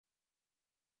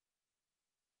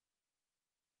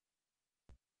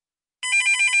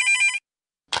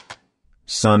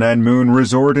Sun and Moon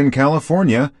Resort in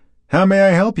California. How may I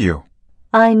help you?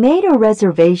 I made a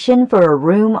reservation for a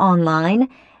room online,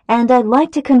 and I'd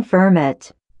like to confirm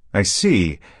it. I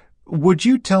see. Would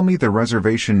you tell me the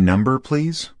reservation number,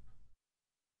 please?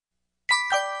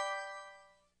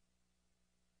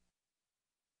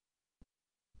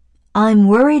 I'm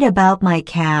worried about my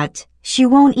cat. She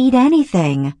won't eat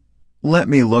anything. Let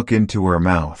me look into her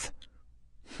mouth.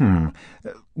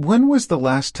 When was the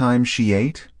last time she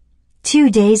ate?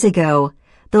 2 days ago.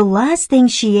 The last thing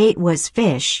she ate was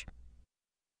fish.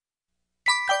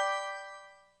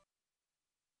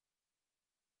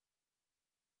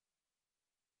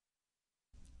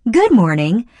 Good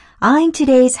morning. I'm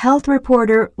today's health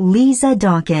reporter, Lisa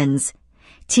Dawkins.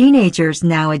 Teenagers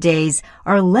nowadays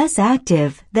are less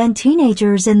active than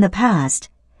teenagers in the past.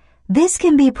 This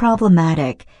can be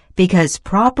problematic because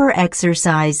proper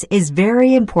exercise is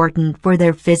very important for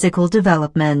their physical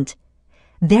development.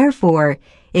 Therefore,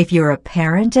 if you're a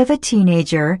parent of a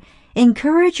teenager,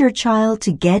 encourage your child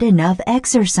to get enough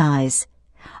exercise.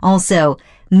 Also,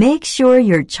 make sure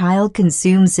your child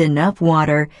consumes enough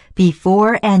water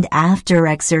before and after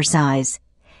exercise.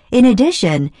 In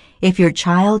addition, if your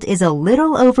child is a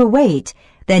little overweight,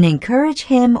 then encourage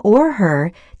him or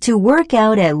her to work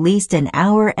out at least an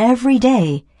hour every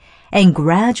day and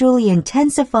gradually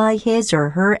intensify his or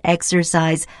her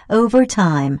exercise over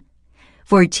time.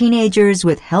 For teenagers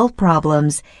with health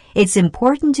problems, it's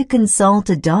important to consult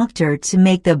a doctor to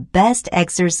make the best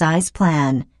exercise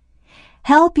plan.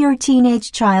 Help your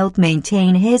teenage child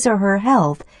maintain his or her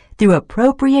health through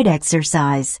appropriate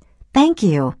exercise. Thank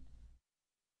you.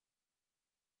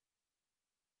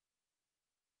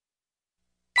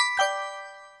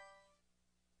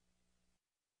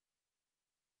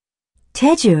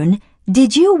 Taejun,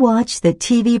 did you watch the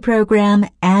TV program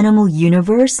Animal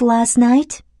Universe last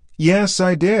night? Yes,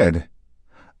 I did.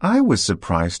 I was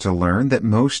surprised to learn that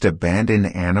most abandoned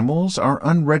animals are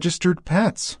unregistered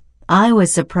pets. I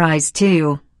was surprised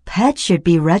too. Pets should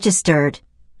be registered.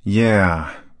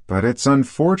 Yeah, but it's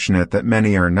unfortunate that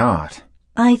many are not.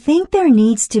 I think there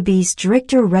needs to be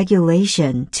stricter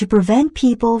regulation to prevent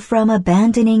people from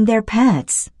abandoning their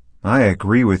pets. I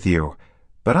agree with you,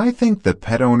 but I think the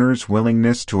pet owner's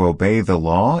willingness to obey the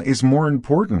law is more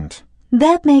important.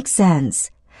 That makes sense.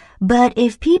 But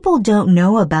if people don't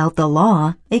know about the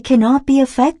law, it cannot be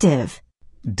effective.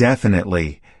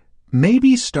 Definitely.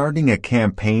 Maybe starting a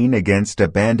campaign against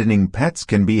abandoning pets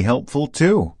can be helpful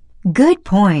too. Good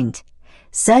point.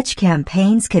 Such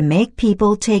campaigns can make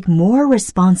people take more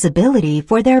responsibility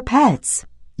for their pets.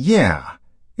 Yeah,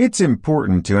 it's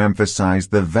important to emphasize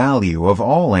the value of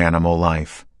all animal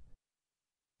life.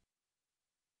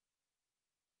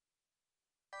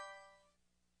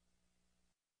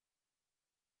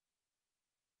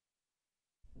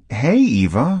 Hey,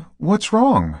 Eva, what's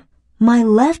wrong? My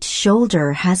left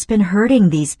shoulder has been hurting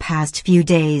these past few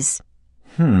days.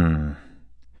 Do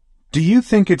you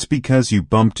think it's because you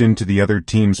bumped into the other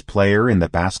team's player in the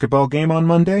basketball game on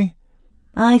Monday?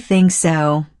 I think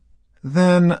so.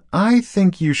 Then I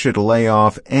think you should lay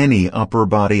off any upper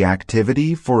body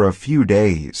activity for a few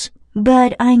days.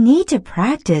 But I need to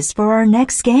practice for our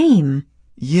next game.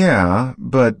 Yeah,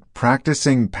 but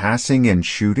practicing passing and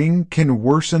shooting can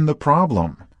worsen the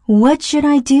problem. What should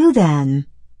I do then?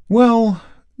 Well,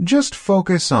 just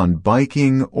focus on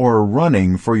biking or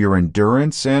running for your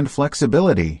endurance and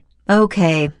flexibility.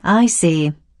 Okay, I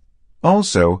see.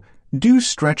 Also, do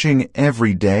stretching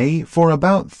every day for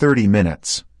about 30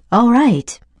 minutes. All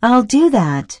right, I'll do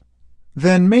that.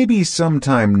 Then maybe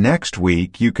sometime next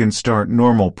week you can start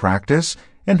normal practice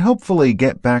and hopefully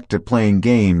get back to playing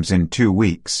games in 2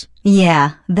 weeks.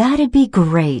 Yeah, that'd be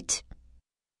great.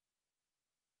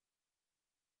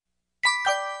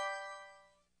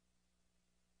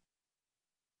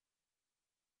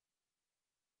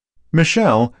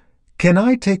 Michelle, can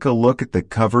I take a look at the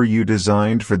cover you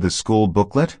designed for the school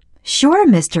booklet? Sure,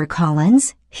 Mr.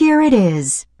 Collins. Here it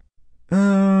is.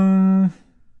 I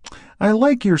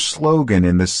like your slogan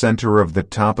in the center of the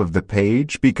top of the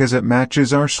page because it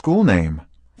matches our school name.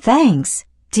 Thanks.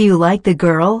 Do you like the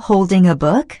girl holding a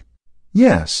book?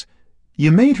 Yes,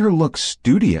 you made her look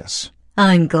studious.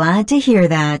 I'm glad to hear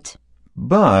that.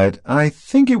 But I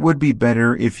think it would be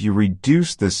better if you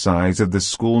reduce the size of the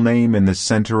school name in the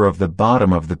center of the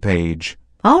bottom of the page.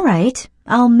 All right,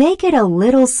 I'll make it a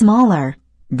little smaller.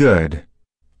 Good.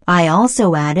 I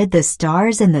also added the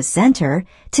stars in the center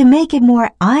to make it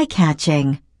more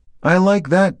eye-catching. I like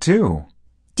that too.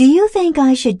 Do you think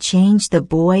I should change the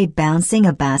boy bouncing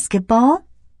a basketball?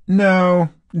 No,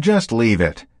 just leave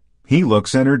it. He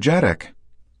looks energetic.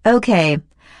 Okay,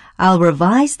 I'll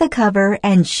revise the cover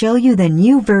and show you the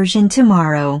new version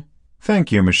tomorrow.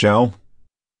 Thank you, Michelle.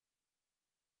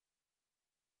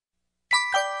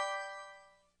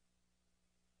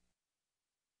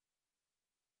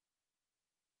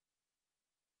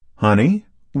 Honey,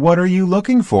 what are you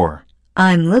looking for?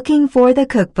 I'm looking for the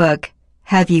cookbook.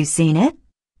 Have you seen it?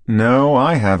 No,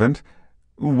 I haven't.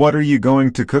 What are you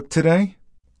going to cook today?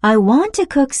 I want to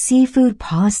cook seafood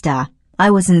pasta. I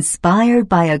was inspired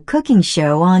by a cooking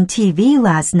show on TV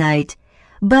last night,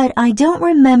 but I don't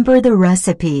remember the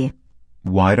recipe.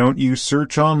 Why don't you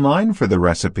search online for the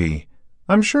recipe?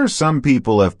 I'm sure some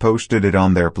people have posted it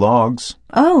on their blogs.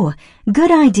 Oh, good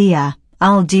idea.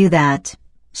 I'll do that.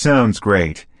 Sounds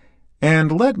great.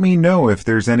 And let me know if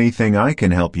there's anything I can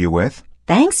help you with.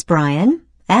 Thanks, Brian.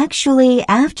 Actually,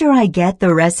 after I get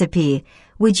the recipe,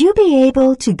 would you be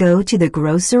able to go to the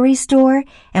grocery store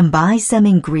and buy some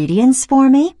ingredients for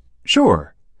me?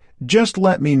 Sure. Just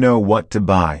let me know what to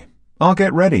buy. I'll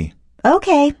get ready.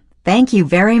 Okay. Thank you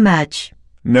very much.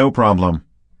 No problem.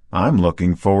 I'm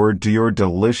looking forward to your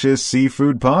delicious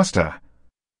seafood pasta.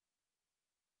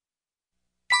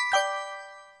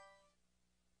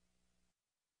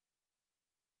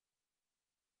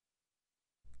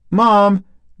 Mom,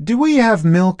 do we have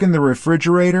milk in the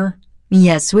refrigerator?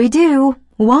 Yes, we do.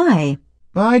 Why?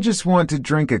 I just want to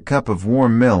drink a cup of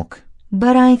warm milk.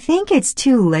 But I think it's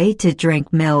too late to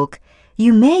drink milk.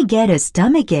 You may get a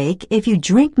stomachache if you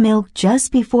drink milk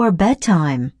just before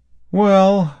bedtime.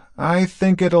 Well, I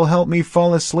think it'll help me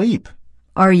fall asleep.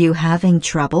 Are you having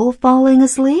trouble falling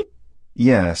asleep?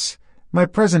 Yes. My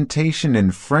presentation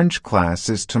in French class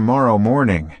is tomorrow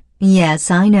morning. Yes,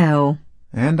 I know.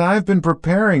 And I've been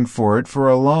preparing for it for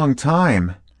a long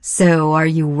time. So, are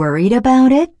you worried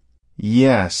about it?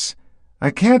 Yes. I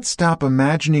can't stop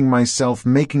imagining myself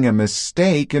making a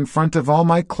mistake in front of all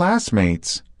my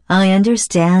classmates. I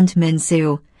understand,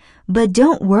 Minsu. But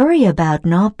don't worry about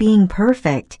not being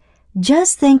perfect.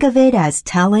 Just think of it as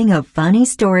telling a funny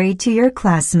story to your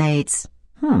classmates.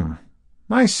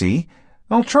 I see.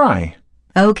 I'll try.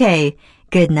 Okay.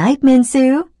 Good night,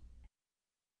 Minsu.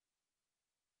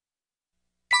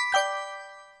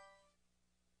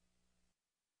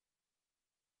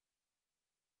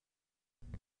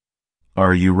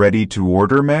 Are you ready to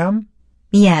order, ma'am?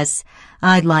 Yes,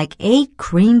 I'd like 8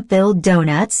 cream-filled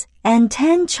donuts and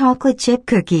 10 chocolate chip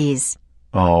cookies.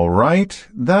 All right,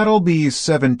 that'll be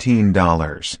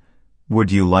 $17.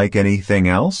 Would you like anything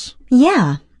else?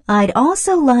 Yeah, I'd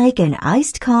also like an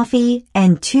iced coffee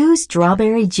and 2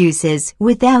 strawberry juices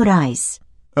without ice.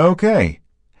 Okay.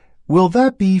 Will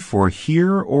that be for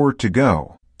here or to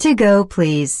go? To go,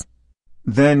 please.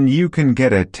 Then you can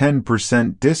get a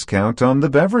 10% discount on the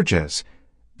beverages.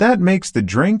 That makes the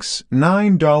drinks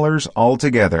 $9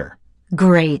 altogether.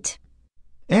 Great.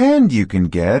 And you can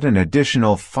get an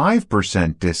additional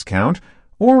 5% discount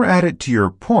or add it to your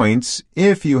points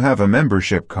if you have a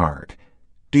membership card.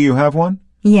 Do you have one?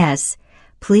 Yes.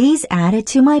 Please add it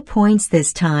to my points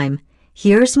this time.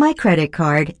 Here's my credit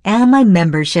card and my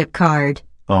membership card.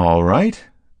 All right.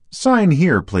 Sign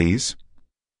here, please.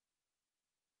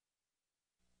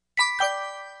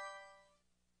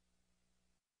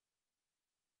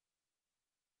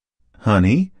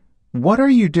 Honey, what are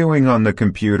you doing on the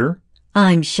computer?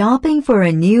 I'm shopping for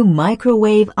a new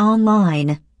microwave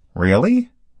online. Really?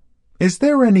 Is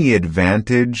there any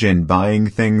advantage in buying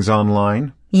things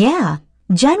online? Yeah.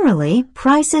 Generally,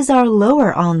 prices are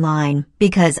lower online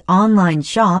because online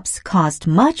shops cost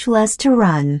much less to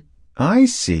run. I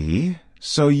see.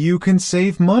 So you can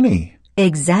save money.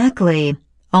 Exactly.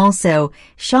 Also,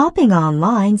 shopping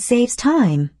online saves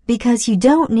time because you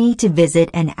don't need to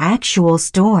visit an actual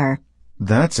store.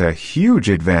 That's a huge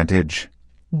advantage.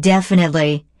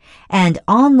 Definitely. And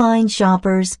online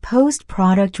shoppers post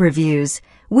product reviews,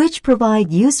 which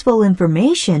provide useful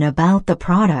information about the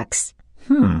products.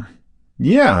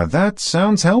 Yeah, that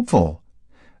sounds helpful.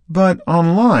 But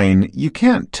online, you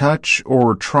can't touch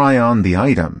or try on the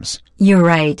items. You're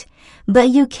right. But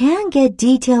you can get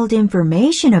detailed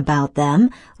information about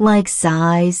them, like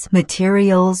size,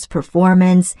 materials,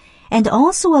 performance, and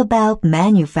also about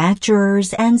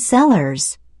manufacturers and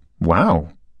sellers. Wow.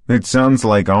 It sounds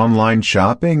like online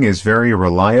shopping is very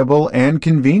reliable and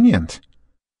convenient.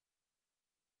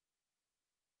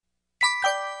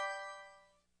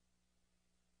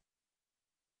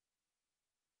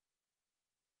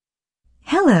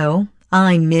 Hello,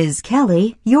 I'm Ms.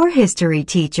 Kelly, your history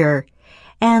teacher,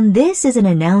 and this is an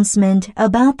announcement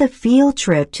about the field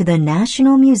trip to the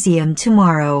National Museum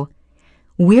tomorrow.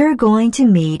 We're going to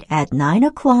meet at 9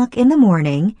 o'clock in the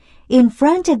morning in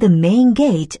front of the main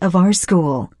gate of our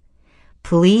school.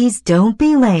 Please don't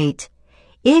be late.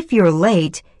 If you're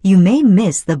late, you may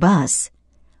miss the bus.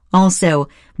 Also,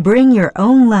 bring your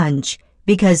own lunch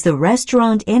because the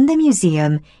restaurant in the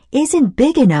museum isn't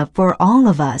big enough for all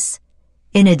of us.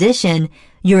 In addition,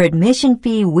 your admission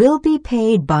fee will be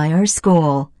paid by our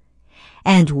school.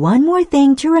 And one more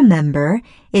thing to remember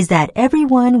is that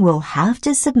everyone will have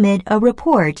to submit a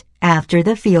report after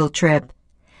the field trip.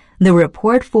 The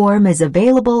report form is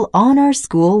available on our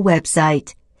school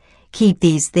website. Keep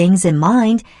these things in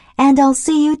mind, and I'll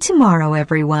see you tomorrow,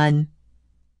 everyone.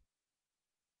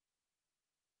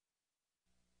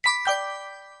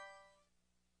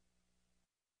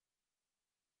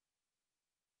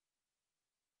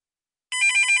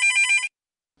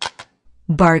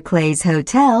 Barclays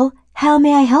Hotel, how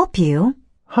may I help you?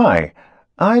 Hi,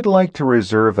 I'd like to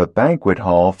reserve a banquet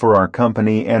hall for our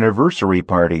company anniversary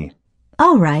party.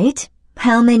 All right.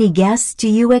 How many guests do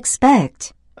you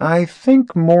expect? I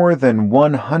think more than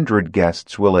 100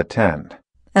 guests will attend.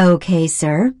 Okay,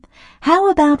 sir. How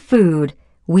about food?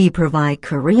 We provide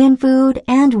Korean food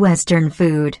and Western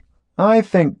food. I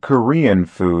think Korean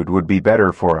food would be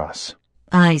better for us.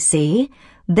 I see.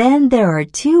 Then there are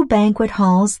 2 banquet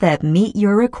halls that meet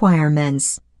your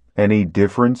requirements. Any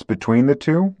difference between the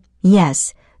two?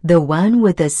 Yes, the one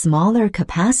with the smaller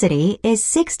capacity is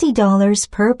 $60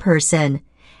 per person,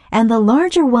 and the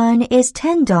larger one is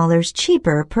 $10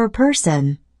 cheaper per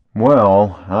person.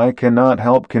 Well, I cannot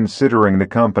help considering the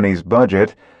company's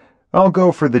budget. I'll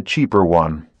go for the cheaper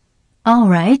one. All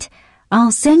right.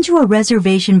 I'll send you a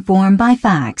reservation form by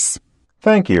fax.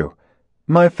 Thank you.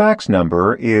 My fax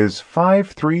number is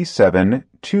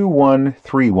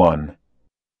 537-2131.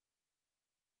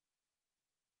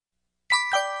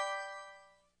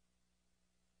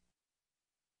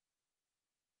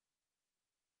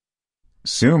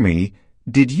 Sumi,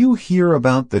 did you hear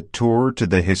about the tour to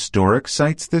the historic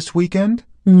sites this weekend?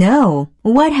 No.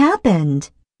 What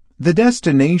happened? The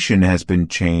destination has been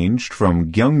changed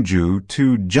from Gyeongju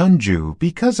to Jeonju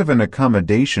because of an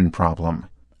accommodation problem.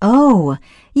 Oh,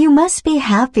 you must be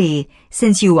happy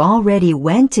since you already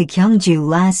went to Gyeongju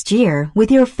last year with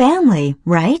your family,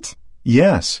 right?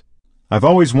 Yes. I've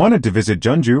always wanted to visit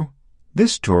Jeonju.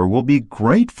 This tour will be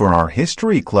great for our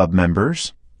history club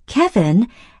members. Kevin,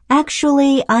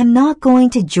 actually, I'm not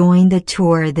going to join the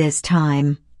tour this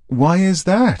time. Why is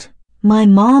that? My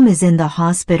mom is in the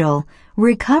hospital,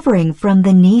 recovering from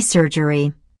the knee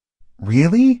surgery.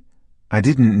 Really? I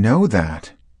didn't know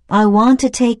that. I want to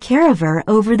take care of her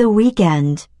over the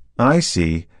weekend. I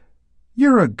see.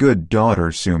 You're a good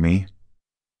daughter, Sumi.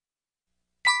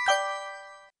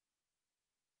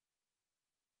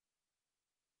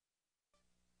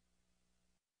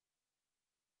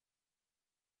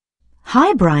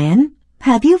 Hi, Brian.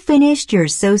 Have you finished your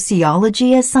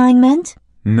sociology assignment?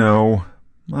 No.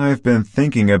 I've been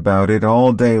thinking about it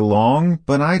all day long,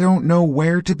 but I don't know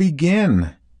where to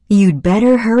begin. You'd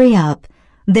better hurry up.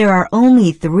 There are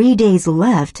only 3 days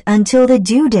left until the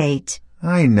due date.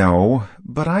 I know,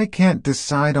 but I can't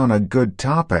decide on a good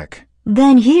topic.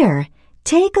 Then here,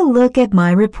 take a look at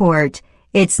my report.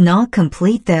 It's not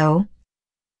complete, though.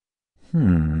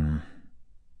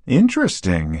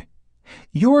 Interesting.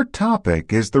 Your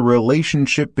topic is the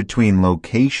relationship between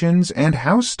locations and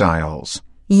house styles.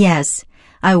 Yes,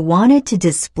 I wanted to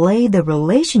display the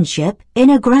relationship in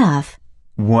a graph.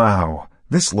 Wow,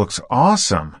 this looks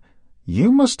awesome.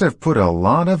 You must have put a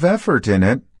lot of effort in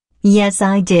it. Yes,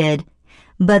 I did.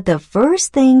 But the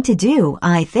first thing to do,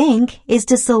 I think, is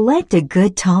to select a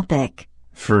good topic.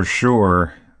 For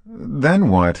sure. Then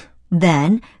what?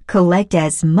 Then, collect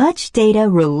as much data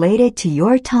related to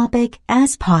your topic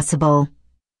as possible.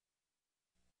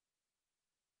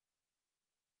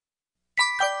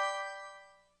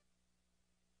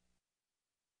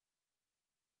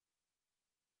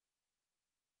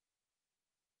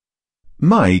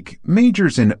 Mike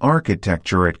majors in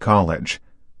architecture at college.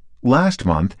 Last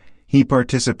month, he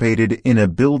participated in a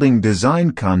building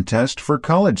design contest for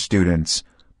college students.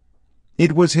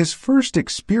 It was his first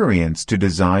experience to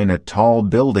design a tall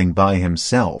building by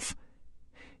himself.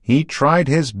 He tried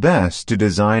his best to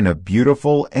design a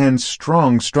beautiful and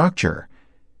strong structure.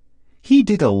 He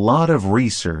did a lot of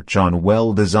research on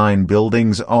well-designed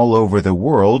buildings all over the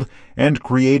world and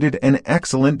created an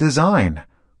excellent design.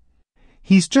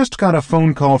 He's just got a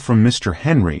phone call from Mr.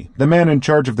 Henry, the man in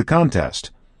charge of the contest.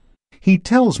 He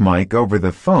tells Mike over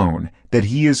the phone that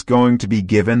he is going to be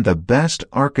given the Best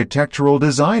Architectural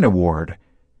Design Award.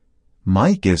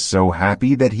 Mike is so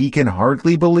happy that he can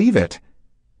hardly believe it.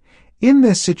 In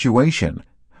this situation,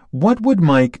 what would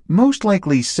Mike most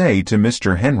likely say to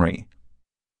Mr. Henry?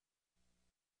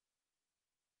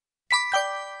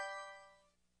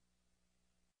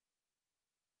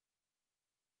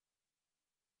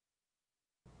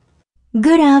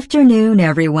 Good afternoon,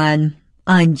 everyone.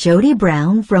 I'm Jody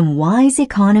Brown from Wise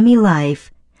Economy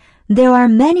Life. There are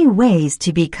many ways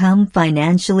to become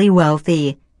financially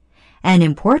wealthy. An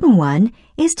important one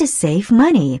is to save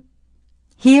money.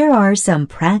 Here are some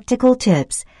practical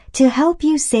tips to help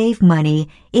you save money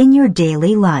in your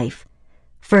daily life.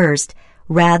 First,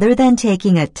 rather than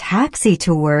taking a taxi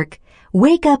to work,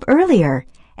 wake up earlier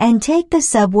and take the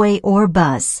subway or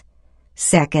bus.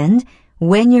 Second,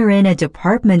 when you're in a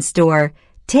department store,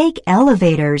 take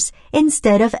elevators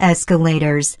instead of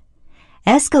escalators.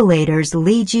 Escalators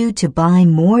lead you to buy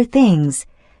more things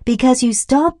because you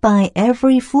stop by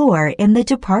every floor in the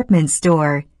department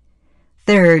store.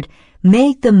 Third,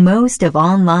 make the most of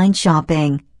online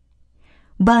shopping.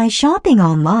 By shopping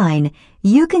online,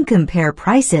 you can compare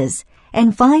prices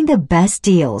and find the best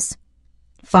deals.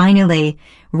 Finally,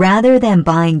 rather than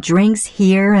buying drinks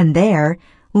here and there,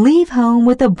 leave home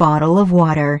with a bottle of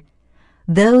water.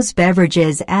 Those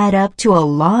beverages add up to a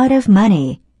lot of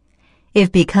money.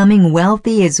 If becoming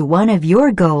wealthy is one of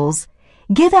your goals,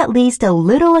 give at least a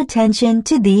little attention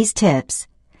to these tips.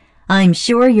 I'm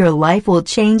sure your life will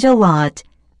change a lot.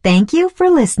 Thank you for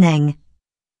listening.